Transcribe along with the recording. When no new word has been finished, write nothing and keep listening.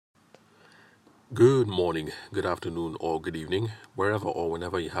Good morning, good afternoon, or good evening, wherever or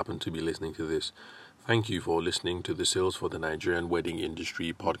whenever you happen to be listening to this. Thank you for listening to the Sales for the Nigerian Wedding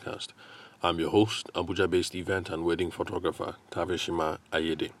Industry podcast. I'm your host, Abuja based event and wedding photographer, Taveshima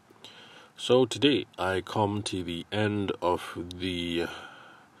Ayede. So today I come to the end of the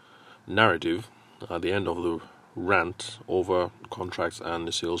narrative, at the end of the rant over contracts and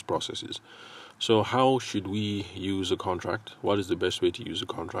the sales processes. So, how should we use a contract? What is the best way to use a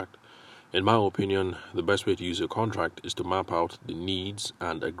contract? In my opinion, the best way to use a contract is to map out the needs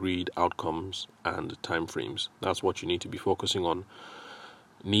and agreed outcomes and timeframes. That's what you need to be focusing on.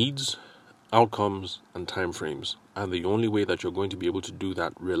 Needs, outcomes, and timeframes. And the only way that you're going to be able to do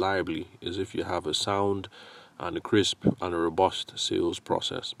that reliably is if you have a sound and a crisp and a robust sales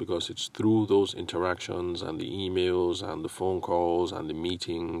process, because it's through those interactions and the emails and the phone calls and the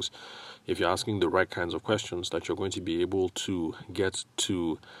meetings, if you're asking the right kinds of questions, that you're going to be able to get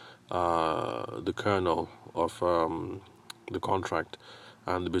to the kernel of the contract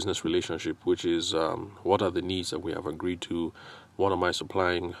and the business relationship, which is what are the needs that we have agreed to, what am I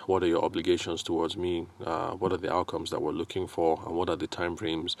supplying, what are your obligations towards me, what are the outcomes that we're looking for, and what are the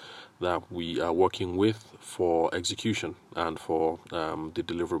timeframes that we are working with for execution and for the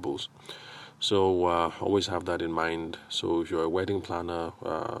deliverables. So always have that in mind. So if you're a wedding planner,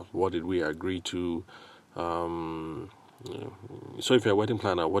 what did we agree to? So if you're a wedding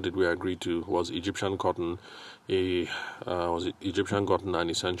planner, what did we agree to? Was Egyptian cotton an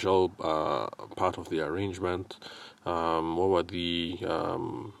essential part of the arrangement? What were the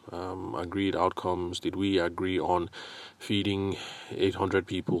agreed outcomes? Did we agree on feeding 800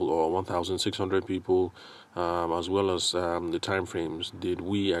 people or 1,600 people, as well as the time frames? Did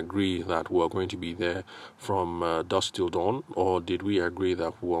we agree that we are going to be there from dusk till dawn, or did we agree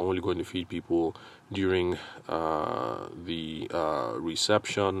that we are only going to feed people during the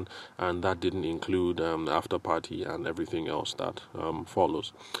reception, and that didn't include the after party and everything else that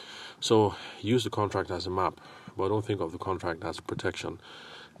follows? So use the contract as a map, but don't think of the contract as protection.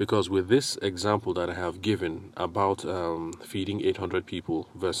 Because with this example that I have given about feeding 800 people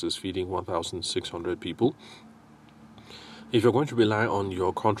versus feeding 1,600 people, if you're going to rely on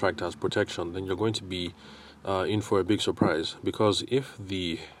your contract as protection, then you're going to be in for a big surprise. Because if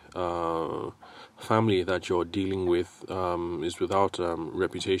the family that you're dealing with is without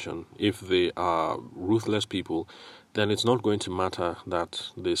reputation, if they are ruthless people, then it's not going to matter that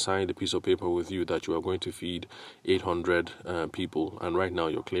they signed a piece of paper with you that you are going to feed 800 people, and right now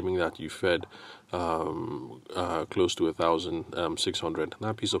you're claiming that you fed close to 1,600.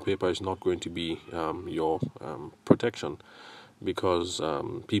 That piece of paper is not going to be your protection, because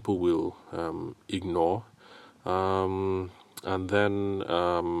people will ignore. And then,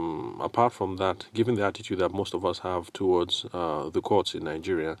 apart from that, given the attitude that most of us have towards the courts in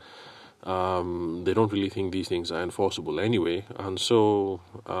Nigeria, they don't really think these things are enforceable anyway. And so,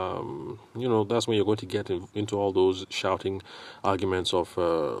 that's when you're going to get into all those shouting arguments of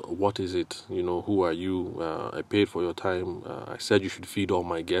what is it, who are you, I paid for your time, I said you should feed all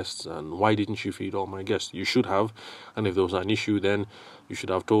my guests, and why didn't you feed all my guests? You should have, and if there was an issue, then you should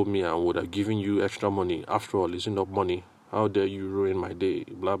have told me and would have given you extra money. After all, isn't up money? How dare you ruin my day?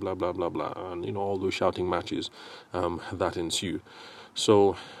 Blah, blah, blah, blah, blah. And, all those shouting matches that ensue.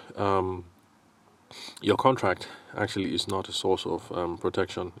 So, your contract actually is not a source of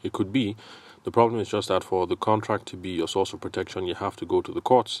protection. It could be. The problem is just that for the contract to be your source of protection, you have to go to the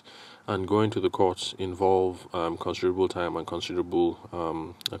courts, and going to the courts involve considerable time and a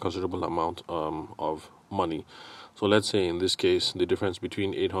considerable amount of money. So let's say in this case, the difference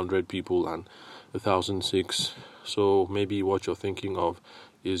between 800 people and 1,006. So maybe what you're thinking of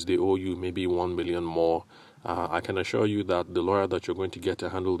is they owe you maybe 1 million more. I can assure you that the lawyer that you're going to get to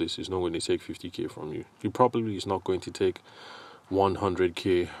handle this is not going to take 50k from you. He probably is not going to take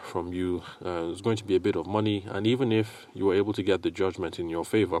 100k from you. It's going to be a bit of money, and even if you were able to get the judgment in your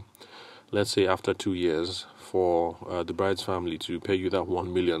favor, let's say after 2 years, for the bride's family to pay you that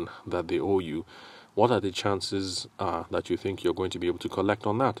 1 million that they owe you, what are the chances that you think you're going to be able to collect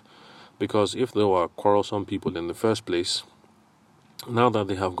on that? Because if there were quarrelsome people in the first place, now that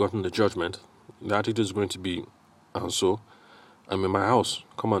they have gotten the judgment, the attitude is going to be, so I'm in my house,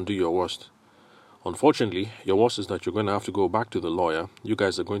 come and do your worst. Unfortunately, your worst is that you're going to have to go back to the lawyer. You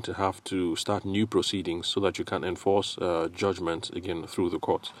guys are going to have to start new proceedings so that you can enforce judgment again through the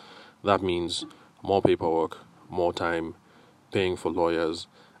court. That means more paperwork, more time, paying for lawyers,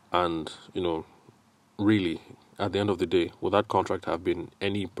 and, really, at the end of the day, will that contract have been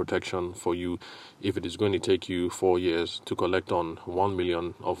any protection for you if it is going to take you 4 years to collect on 1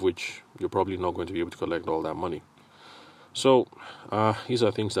 million, of which you're probably not going to be able to collect all that money? So these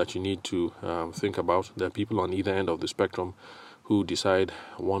are things that you need to think about. There are people on either end of the spectrum who decide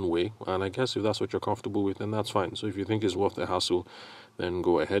one way, and I guess if that's what you're comfortable with, then that's fine. So if you think it's worth the hassle, then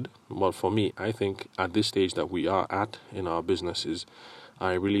go ahead. But for me, I think at this stage that we are at in our businesses,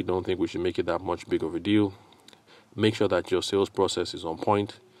 I really don't think we should make it that much big of a deal. Make sure that your sales process is on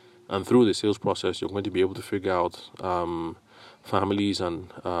point, and through the sales process, you're going to be able to figure out families and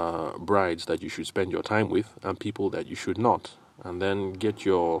brides that you should spend your time with and people that you should not. And then get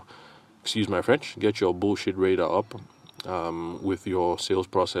your, excuse my French, get your bullshit radar up with your sales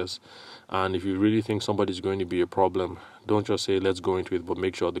process. And if you really think somebody's going to be a problem, don't just say let's go into it, but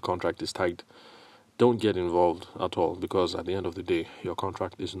make sure the contract is tight. Don't get involved at all, because at the end of the day, your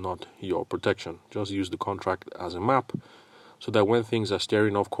contract is not your protection. Just use the contract as a map, so that when things are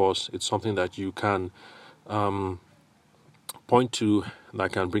steering off course, it's something that you can point to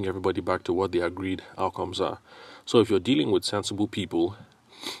that can bring everybody back to what the agreed outcomes are. So if you're dealing with sensible people,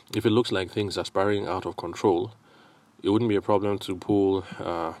 if it looks like things are spiraling out of control, it wouldn't be a problem to pull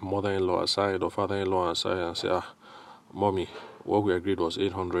mother-in-law aside or father-in-law aside and say, mommy, what we agreed was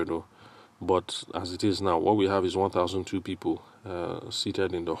 800, but as it is now, what we have is 1,002 people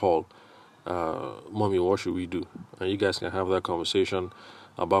seated in the hall. Mommy, what should we do? And you guys can have that conversation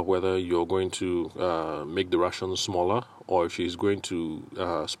about whether you're going to make the rations smaller, or if she's going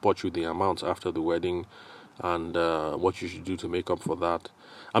to spot you the amounts after the wedding, and what you should do to make up for that.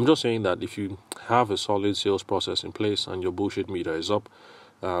 I'm just saying that if you have a solid sales process in place and your bullshit meter is up,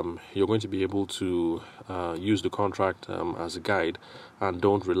 you're going to be able to use the contract as a guide, and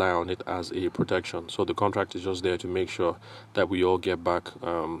don't rely on it as a protection. So the contract is just there to make sure that we all get back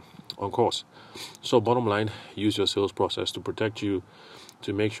on course. So bottom line, use your sales process to protect you,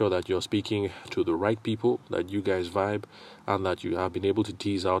 to make sure that you're speaking to the right people, that you guys vibe, and that you have been able to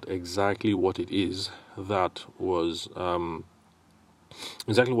tease out exactly what it is that was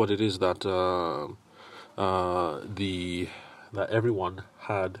that everyone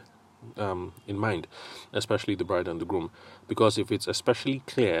had in mind, especially the bride and the groom. Because if it's especially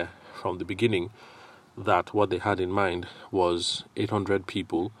clear from the beginning that what they had in mind was 800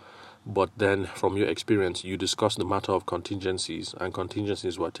 people, but then from your experience you discussed the matter of contingencies, and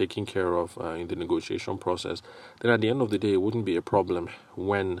contingencies were taken care of in the negotiation process, then at the end of the day it wouldn't be a problem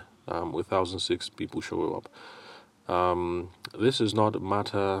when 1,006 people show up. This is not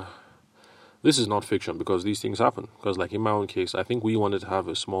fiction, because these things happen. Because like in my own case, I think we wanted to have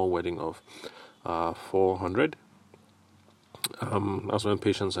a small wedding of 400. That's when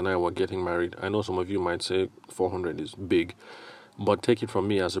Patience and I were getting married. I know some of you might say 400 is big, but take it from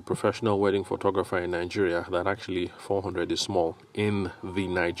me, as a professional wedding photographer in Nigeria, that actually 400 is small in the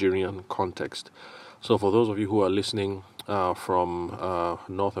Nigerian context. So for those of you who are listening from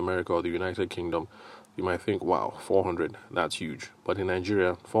North America or the United Kingdom, you might think, wow, 400, that's huge. But in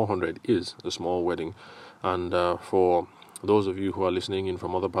Nigeria, 400 is a small wedding. And for those of you who are listening in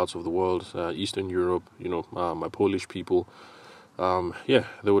from other parts of the world, Eastern Europe, my Polish people, they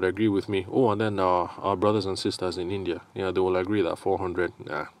would agree with me. Oh, and then our brothers and sisters in India, they will agree that 400,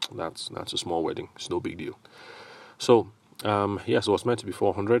 that's a small wedding. It's no big deal. So, so it was meant to be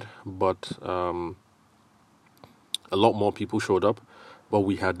 400, but a lot more people showed up. But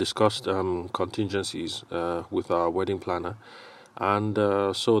we had discussed contingencies with our wedding planner, and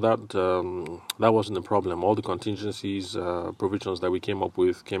so that wasn't a problem. All the contingencies, provisions that we came up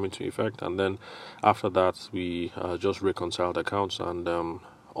with came into effect, and then after that we just reconciled accounts, and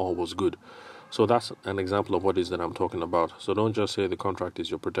all was good. So that's an example of what it is that I'm talking about. So don't just say the contract is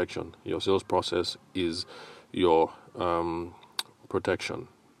your protection. Your sales process is your protection.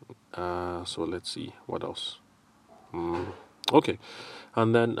 So let's see, what else? Okay.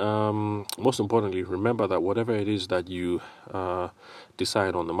 And then, most importantly, remember that whatever it is that you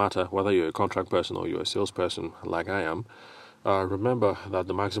decide on the matter, whether you're a contract person or you're a salesperson like I am, remember that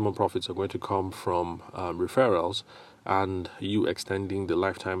the maximum profits are going to come from referrals, and you extending the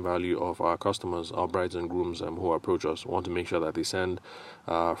lifetime value of our customers, our brides and grooms who approach us. We want to make sure that they send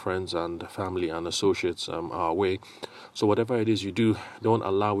friends and family and associates our way. So whatever it is you do, don't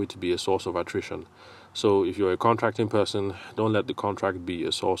allow it to be a source of attrition. So if you're a contracting person, don't let the contract be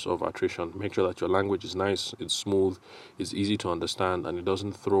a source of attrition. Make sure that your language is nice, it's smooth, it's easy to understand, and it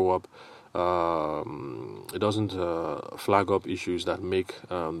doesn't throw up, flag up issues that make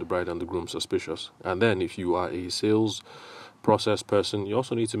the bride and the groom suspicious. And then if you are a sales process person, you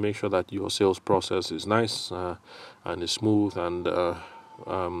also need to make sure that your sales process is nice and is smooth and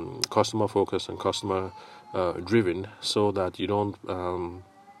customer focused and customer driven, so that you don't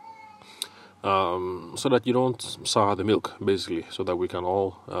sour the milk, basically, so that we can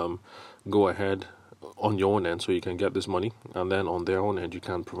all go ahead on your own end so you can get this money, and then on their own end you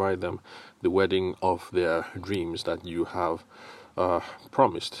can provide them the wedding of their dreams that you have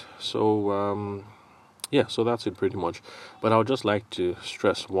promised. So so that's it pretty much. But I would just like to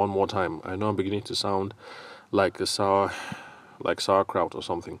stress one more time. I know I'm beginning to sound like sauerkraut or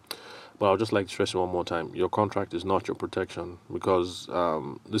something, but I'll just like to stress it one more time. Your contract is not your protection, because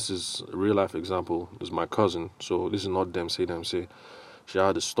this is a real life example. This is my cousin, so this is not them say. She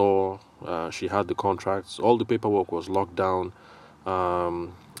had a store, she had the contracts, all the paperwork was locked down,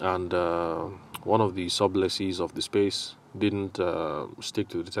 and one of the sub-lessees of the space didn't stick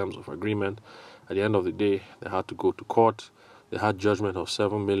to the terms of agreement. At the end of the day, they had to go to court. They had judgment of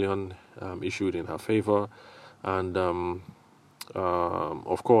 7 million issued in her favor, and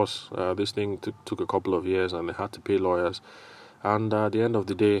of course, this thing took a couple of years, and they had to pay lawyers. And at the end of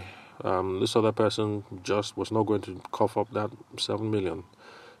the day, this other person just was not going to cough up that 7 million,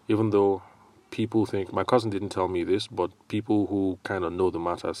 even though people think, my cousin didn't tell me this, but people who kind of know the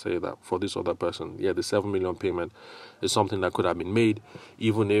matter say that for this other person, the 7 million payment is something that could have been made,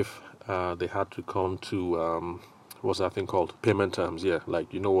 even if they had to come to, what's that thing called? Payment terms.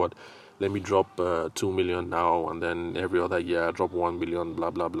 Like, you know what? Let me drop 2 million now, and then every other year I drop 1 million,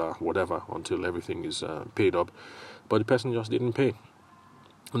 blah, blah, blah, whatever, until everything is paid up. But the person just didn't pay.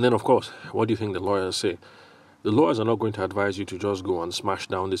 And then, of course, what do you think the lawyers say? The lawyers are not going to advise you to just go and smash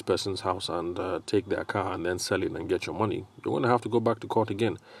down this person's house and take their car and then sell it and get your money. You're going to have to go back to court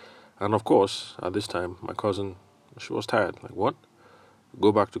again. And of course, at this time, my cousin, she was tired. Like, what?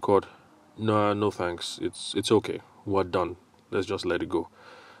 Go back to court? No thanks. It's okay. We're done. Let's just let it go.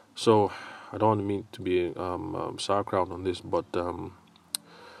 So, I don't want me to be sauerkraut on this, but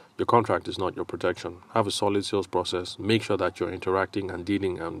your contract is not your protection. Have a solid sales process. Make sure that you're interacting and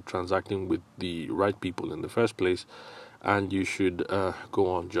dealing and transacting with the right people in the first place, and you should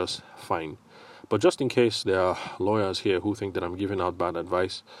go on just fine. But just in case there are lawyers here who think that I'm giving out bad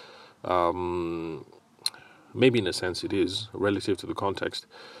advice, maybe in a sense it is, relative to the context,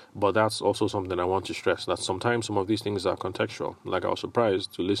 but that's also something I want to stress, that sometimes some of these things are contextual. Like, I was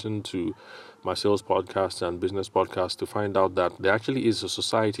surprised to listen to my sales podcast and business podcast to find out that there actually is a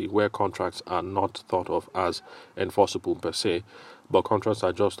society where contracts are not thought of as enforceable per se, but contracts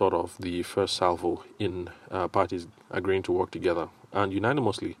are just thought of the first salvo in parties agreeing to work together. And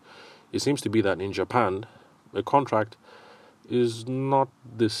unanimously, it seems to be that in Japan, a contract is not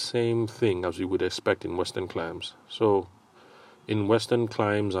the same thing as we would expect in Western climes. So, in Western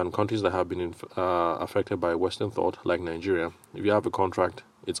climes and countries that have been affected by Western thought, like Nigeria, if you have a contract,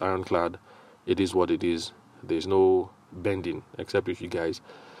 it's ironclad. It is what it is. There's no bending, except if you guys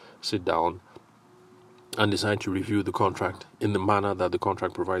sit down and decide to review the contract in the manner that the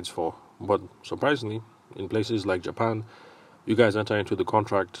contract provides for. But surprisingly, in places like Japan, you guys enter into the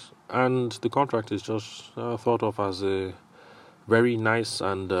contract, and the contract is just thought of as a very nice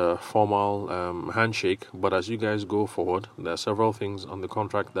and formal handshake. But as you guys go forward, there are several things on the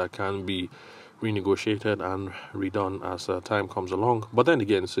contract that can be renegotiated and redone as time comes along. But then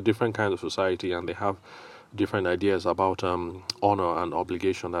again, it's a different kind of society, and they have different ideas about honor and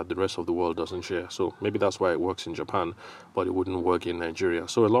obligation that the rest of the world doesn't share. So maybe that's why it works in Japan, but it wouldn't work in Nigeria.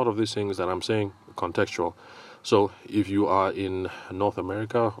 So a lot of these things that I'm saying are contextual. So if you are in North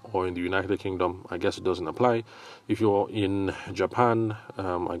America or in the United Kingdom, I guess it doesn't apply. If you're in Japan,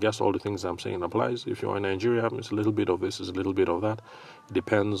 I guess all the things I'm saying applies. If you're in Nigeria, it's a little bit of this, it's a little bit of that. It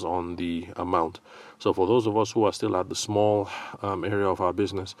depends on the amount. So for those of us who are still at the small area of our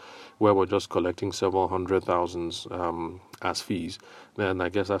business, where we're just collecting several hundred thousands as fees, then I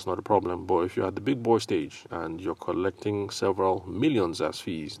guess that's not a problem. But if you're at the big boy stage and you're collecting several millions as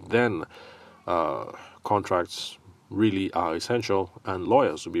fees, then contracts really are essential, and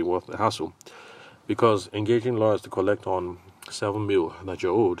lawyers will be worth the hassle, because engaging lawyers to collect on 7 mil that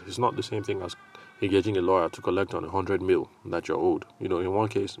you're owed is not the same thing as engaging a lawyer to collect on 100 mil that you're owed. In one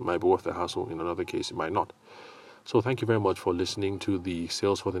case it might be worth the hassle, in another case it might not. So thank you very much for listening to the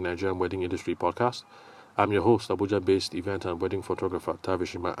Sales for the Nigerian Wedding Industry podcast. I'm your host, Abuja-based event and wedding photographer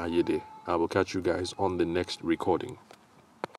Tavishima Ayede. I will catch you guys on the next recording.